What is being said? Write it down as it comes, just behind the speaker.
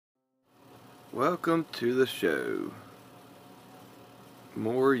Welcome to the show.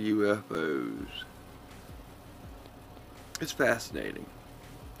 More UFOs. It's fascinating.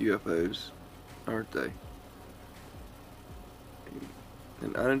 UFOs, aren't they?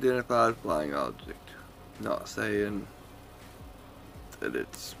 An unidentified flying object. Not saying that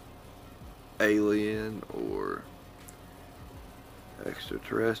it's alien or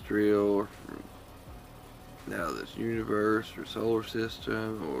extraterrestrial or from out of this universe or solar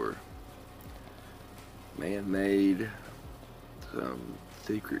system or man-made, some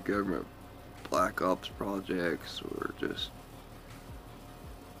secret government black ops projects, or just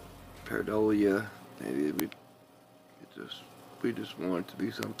pareidolia. Maybe we just want it to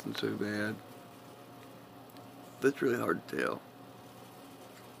be something so bad. But it's really hard to tell.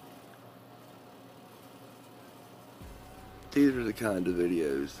 These are the kind of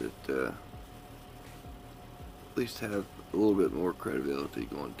videos that at least have a little bit more credibility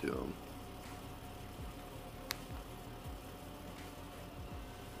going to them.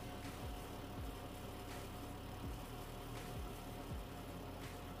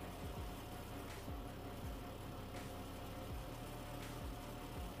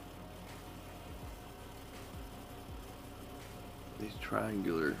 These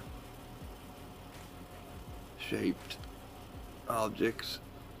triangular shaped objects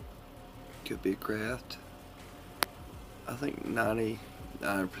could be craft. I think 99%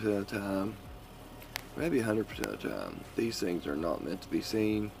 of the time, maybe 100% of the time, these things are not meant to be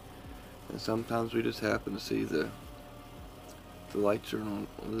seen, and sometimes we just happen to see the lights that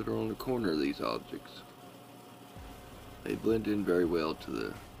are on the corner of these objects. They blend in very well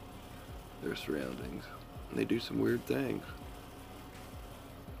to their surroundings, and they do some weird things.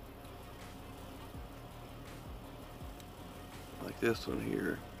 Like this one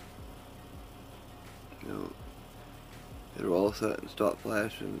here, it'll all of a sudden stop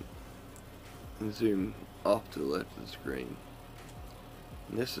flashing and zoom off to the left of the screen.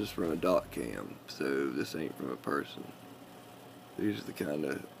 And this is from a dot cam, so this ain't from a person. These are the kind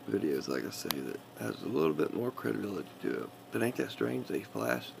of videos, like I say, that has a little bit more credibility to it. But ain't that strange? They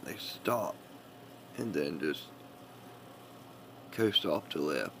flash, they stop, and then just coast off to the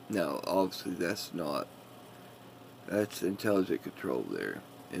left. Now, obviously, that's intelligent control there,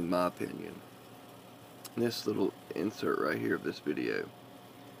 in my opinion. And this little insert right here of this video,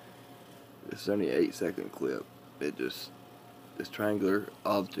 it's only an 8-second clip. This triangular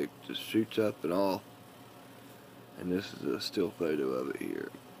object just shoots up and off, and this is a still photo of it here.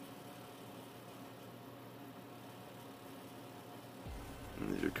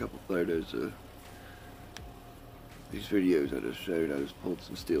 And these are a couple photos of these videos I just showed. I just pulled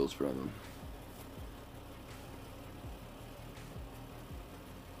some stills from them.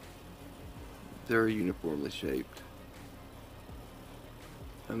 They're uniformly shaped.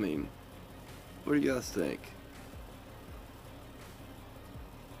 I mean, what do you guys think?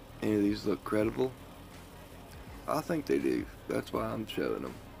 Any of these look credible? I think they do. That's why I'm showing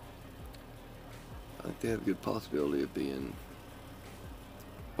them. I think they have a good possibility of being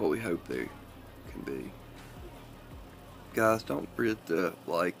what we hope they can be. Guys, don't forget to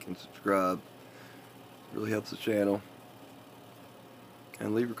like and subscribe. It really helps the channel.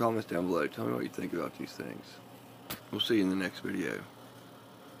 And leave your comments down below. Tell me what you think about these things. We'll see you in the next video.